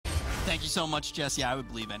Thank you so much, Jesse. I would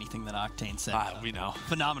believe anything that Octane said. We know.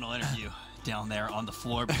 Phenomenal interview down there on the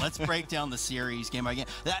floor. But let's break down the series game by game.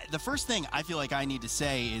 The first thing I feel like I need to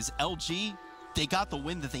say is LG, they got the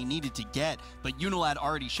win that they needed to get, but UNILAD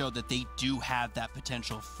already showed that they do have that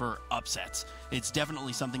potential for upsets. It's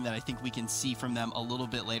definitely something that I think we can see from them a little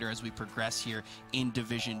bit later as we progress here in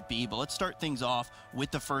Division B. But let's start things off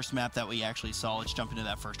with the first map that we actually saw. Let's jump into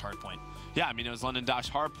that first hardpoint. Yeah, I mean, it was London Docks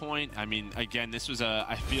hardpoint. I mean, again, this was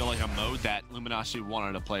I feel like a mode that Luminosity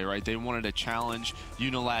wanted to play, right? They wanted to challenge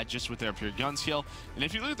UNILAD just with their pure gun skill. And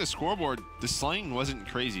if you look at the scoreboard, the slaying wasn't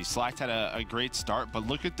crazy. Slacked had a great start, but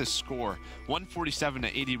look at the score, 147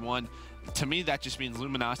 to 81. To me, that just means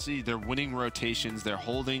Luminosity, they're winning rotations, they're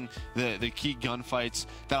holding the key gunfights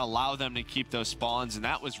that allow them to keep those spawns, and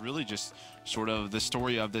that was really just sort of the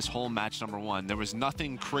story of this whole match number one. There was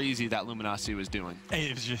nothing crazy that Luminosity was doing.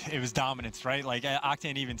 It was dominance, right? Like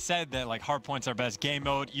Octane even said that like hardpoint's our best game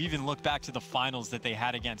mode. You even look back to the finals that they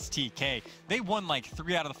had against TK. They won like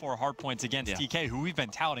 3 out of the 4 hardpoints against TK, who we've been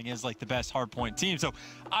touting as like the best hardpoint team. So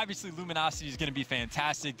obviously Luminosity is going to be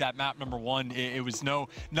fantastic. That map number one, it was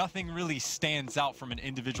nothing really stands out from an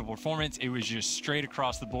individual performance. It was just straight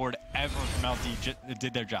across the board. Everyone from LD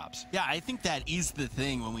did their jobs. Yeah, I think that is the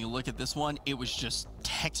thing when we look at this one. It was just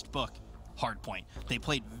textbook hardpoint. They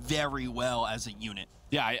played very well as a unit.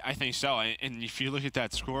 Yeah, I think so. And if you look at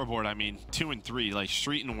that scoreboard, I mean, 2 and 3, like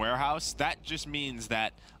Street and Warehouse, that just means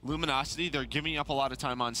that Luminosity, they're giving up a lot of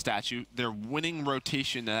time on Statue. They're winning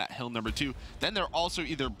rotation to that hill number 2. Then they're also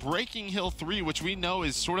either breaking hill 3, which we know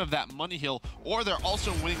is sort of that money hill, or they're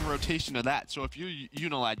also winning rotation to that. So if you're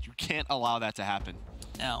UNILAD, you can't allow that to happen.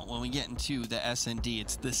 Now, when we get into the S&D,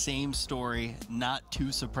 it's the same story. Not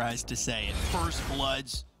too surprised to say it. First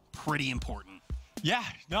Blood's pretty important. Yeah,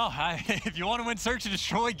 no, if you want to win Search and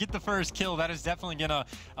Destroy, get the first kill. That is definitely going to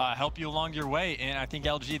help you along your way. And I think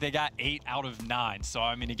LG, they got 8 out of 9. So,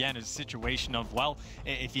 I mean, again, it's a situation of, well,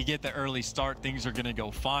 if you get the early start, things are going to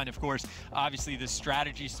go fine. Of course, obviously, the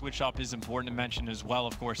strategy switch up is important to mention as well.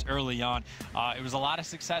 Of course, early on, it was a lot of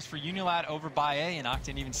success for UNILAD over by A. And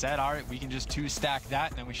Octane even said, all right, we can just 2-stack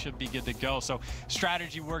that, and then we should be good to go. So,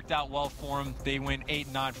 strategy worked out well for them. They went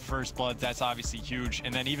 8-9 for First Blood. That's obviously huge.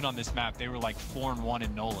 And then even on this map, they were like 4-1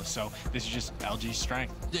 in NOLA, so this is just LG's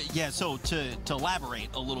strength. Yeah, so to elaborate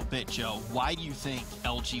a little bit, Joe, why do you think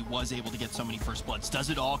LG was able to get so many First Bloods? Does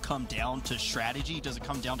it all come down to strategy? Does it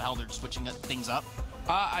come down to how they're switching things up?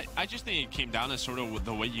 I just think it came down to sort of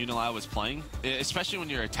the way UNILAD was playing, especially when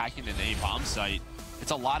you're attacking an A bomb site. It's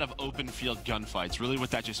a lot of open field gunfights. Really what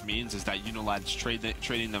that just means is that UNILAD's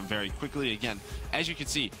trading them very quickly. Again, as you can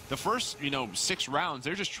see, the first 6 rounds,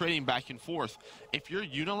 they're just trading back and forth. If you're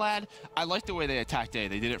UNILAD, I like the way they attacked A.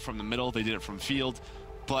 They did it from the middle, they did it from field,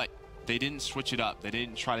 but they didn't switch it up. They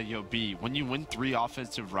didn't try to go B. When you win 3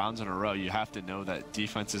 offensive rounds in a row, you have to know that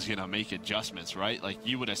defense is going to make adjustments, right? Like,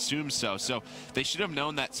 you would assume so. So they should have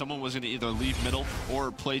known that someone was going to either leave middle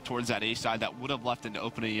or play towards that A side. That would have left an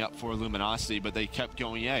opening up for Luminosity, but they kept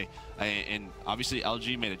going A. And obviously,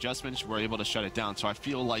 LG made adjustments, were able to shut it down. So I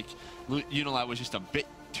feel like UNILAD was just a bit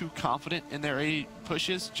too confident in their A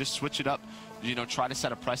pushes. Just switch it up. Try to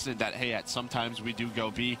set a precedent that, hey, at sometimes we do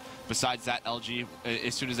go B. Besides that, LG,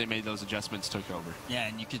 as soon as they made those adjustments, took over. Yeah,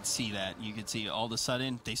 and you could see that. You could see all of a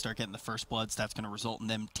sudden they start getting the First Bloods. That's going to result in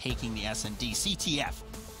them taking the S&D. CTF.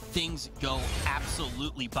 Things go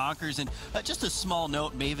absolutely bonkers. And just a small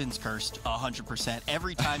note, Maven's cursed 100%.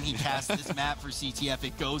 Every time he casts this map for CTF,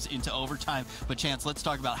 it goes into overtime. But Chance, let's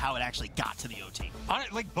talk about how it actually got to the OT.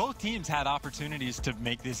 Like, both teams had opportunities to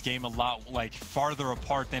make this game a lot farther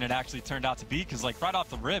apart than it actually turned out to be. Because right off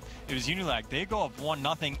the rip, it was UNILAD. They go up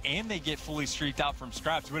 1-0 and they get fully streaked out from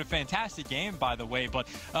scraps. With a fantastic game, by the way, but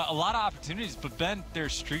a lot of opportunities. But then their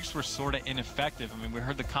streaks were sort of ineffective. I mean, we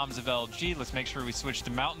heard the comms of LG. Let's make sure we switch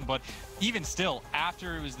to Mountain. But even still,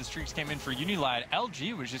 after the streaks came in for UNILAD,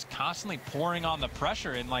 LG was just constantly pouring on the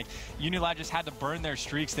pressure, and UNILAD just had to burn their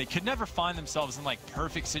streaks. They could never find themselves in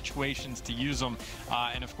perfect situations to use them,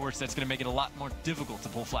 and of course that's going to make it a lot more difficult to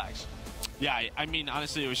pull flags. Yeah, I mean,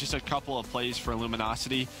 honestly, it was just a couple of plays for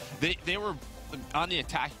Luminosity. They were on the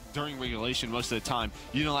attack during regulation most of the time.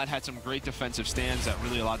 UNILAD had some great defensive stands that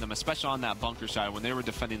really allowed them, especially on that bunker side. When they were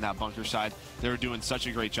defending that bunker side, they were doing such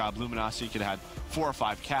a great job. Luminosity could have had 4 or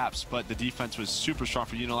 5 caps, but the defense was super strong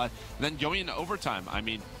for UNILAD. And then going into overtime, I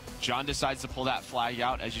mean, John decides to pull that flag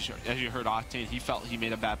out. As you heard Octane, he felt he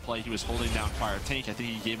made a bad play. He was holding down Fire Tank. I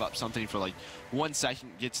think he gave up something for 1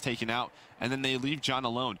 second, gets taken out. and then they leave John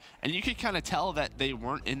alone. And you could kind of tell that they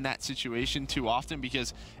weren't in that situation too often,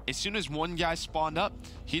 because as soon as one guy spawned up,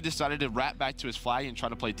 he decided to wrap back to his flag and try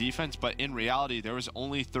to play defense. But in reality, there was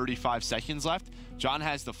only 35 seconds left. John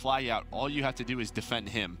has the flag out. All you have to do is defend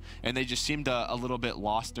him. And they just seemed a little bit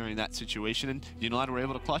lost during that situation, and UNILAD were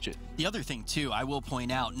able to clutch it. The other thing, too, I will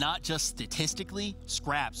point out, not just statistically,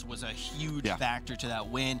 Scraps was a huge factor to that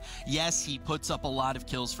win. Yes, he puts up a lot of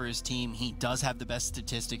kills for his team. He does have the best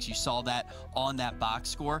statistics. You saw that on that box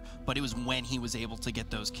score, but it was when he was able to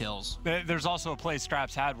get those kills. There's also a play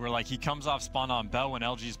Scraps had where, like, he comes off spawn on Bell when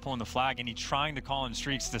LG is pulling the flag, and he's trying to call in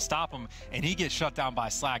streaks to stop him, and he gets shut down by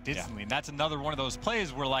Slack instantly. And that's another one of those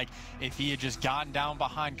plays where, like, if he had just gotten down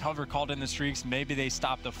behind cover, called in the streaks, maybe they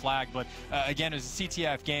stopped the flag. But again, it was a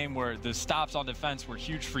CTF game where the stops on defense were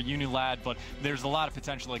huge for UNILAD, but there's a lot of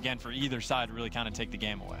potential again for either side to really kind of take the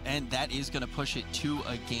game away. And that is going to push it to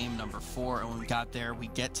a game number 4. And when we got there, we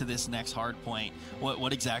get to this next hard point.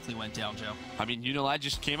 What exactly went down, Joe? I mean, UNILAD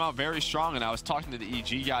just came out very strong, and I was talking to the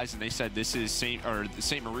EG guys, and they said this is St.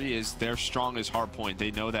 Marie is their strongest hard point.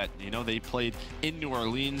 They know that, they played in New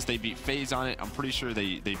Orleans, they beat FaZe on it. I'm pretty sure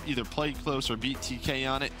they either played close or beat TK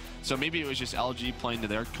on it. So maybe it was just LG playing to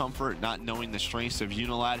their comfort, not knowing the strengths of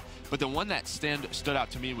UNILAD. But the one that stood out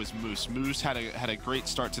to me was Moose. Moose had a great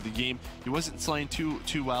start to the game. He wasn't slaying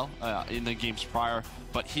too well in the games prior,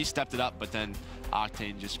 but he stepped it up. But then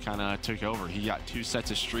Octane just kind of took over. He got 2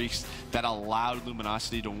 sets of streaks that allowed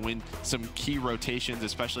Luminosity to win some key rotations,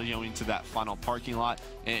 especially going to that final parking lot,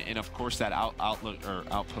 and of course that outlook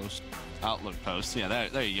post. Yeah,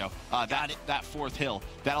 there you go. That 4th hill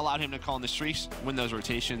that allowed him to call in the streaks, win those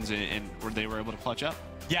rotations, and where they were able to clutch up.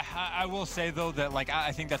 Yeah, I will say though that, like,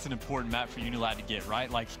 I think that's an important map for UNILAD to get, right?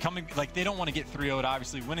 Like, they don't want to get 3-0'd.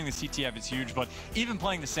 Obviously, winning the CTF is huge, but even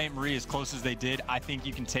playing the St. Marie as close as they did, I think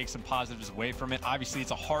you can take some positives away from it. Obviously,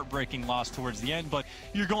 it's a heartbreaking loss towards the end, but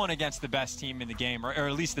you're going against the best team in the game, or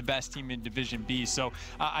at least the best team in Division B. So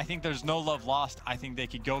I think there's no love lost. I think they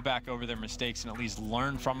could go back over their mistakes and at least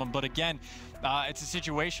learn from them. But again, it's a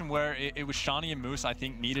situation where it was Shawnee and Moose, I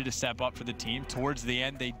think, needed to step up for the team. Towards the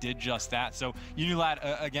end, they did just that. So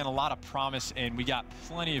UNILAD, again, a lot of promise, and we got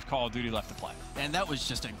plenty of Call of Duty left to play. And that was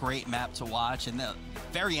just a great map to watch, and the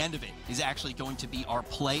very end of it is actually going to be our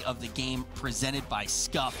play of the game presented by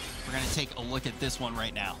Scuff. We're going to take a look at this one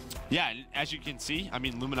right now. Yeah, as you can see, I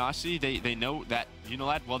mean, Luminosity, they know that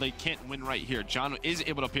UNILAD, well, they can't win right here. John is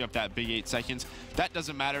able to pick up that big 8 seconds. That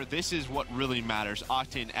doesn't matter. This is what really matters.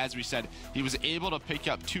 Octane, as we said, he was able to pick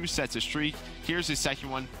up 2 sets of streak. Here's his second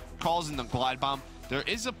one, calls in the glide bomb. There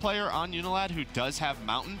is a player on UNILAD who does have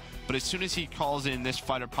Mountain, but as soon as he calls in this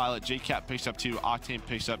fighter pilot, JCap picks up 2, Octane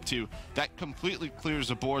picks up 2. That completely clears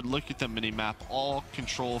the board. Look at the mini-map, all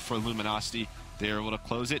control for Luminosity. They were able to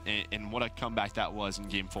close it, and what a comeback that was in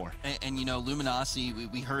Game 4. And Luminosity,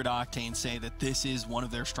 we heard Octane say that this is one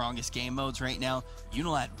of their strongest game modes right now.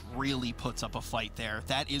 UNILAD really puts up a fight there.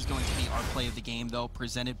 That is going to be our play of the game, though,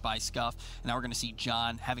 presented by Scuff. And now we're going to see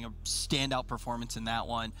John having a standout performance in that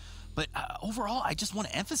one. But overall, I just want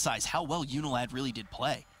to emphasize how well UNILAD really did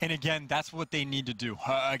play. And again, that's what they need to do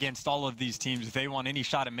against all of these teams. If they want any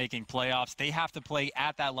shot at making playoffs, they have to play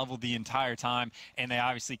at that level the entire time, and they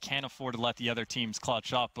obviously can't afford to let the other teams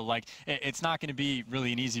clutch up. But, like, it's not going to be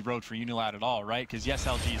really an easy road for UNILAD at all, right? Because, yes,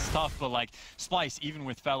 LG is tough, but, like, Splice, even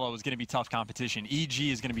with Fellow, is going to be tough competition. EG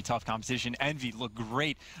is going to be tough competition. Envy looked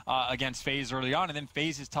great against FaZe early on, and then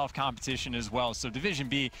FaZe is tough competition as well. So Division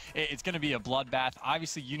B, it's going to be a bloodbath.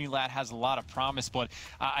 Obviously, UNILAD has a lot of promise, but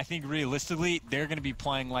I think realistically, they're going to be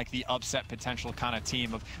playing like the upset potential kind of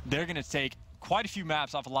team. They're going to take quite a few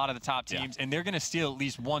maps off a lot of the top teams, and they're going to steal at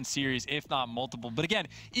least one series, if not multiple. But again,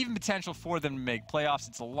 even potential for them to make playoffs,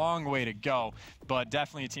 it's a long way to go, but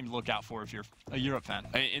definitely a team to look out for if you're a Europe fan.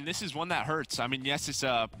 And this is one that hurts. I mean, yes, it's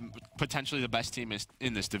potentially the best team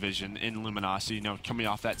in this division in Luminosity, coming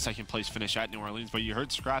off that 2nd place finish at New Orleans. But you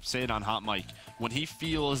heard Scrap say it on Hot Mic. When he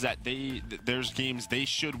feels that there's games they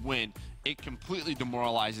should win, it completely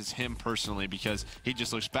demoralizes him personally, because he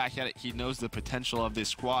just looks back at it. He knows the potential of this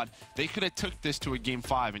squad. They could have took this to a Game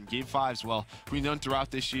 5, and Game 5s, well, we've known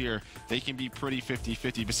throughout this year, they can be pretty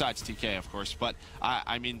 50-50, besides TK, of course. But,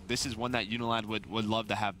 I mean, this is one that UNILAD would love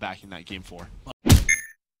to have back in that Game 4. Well,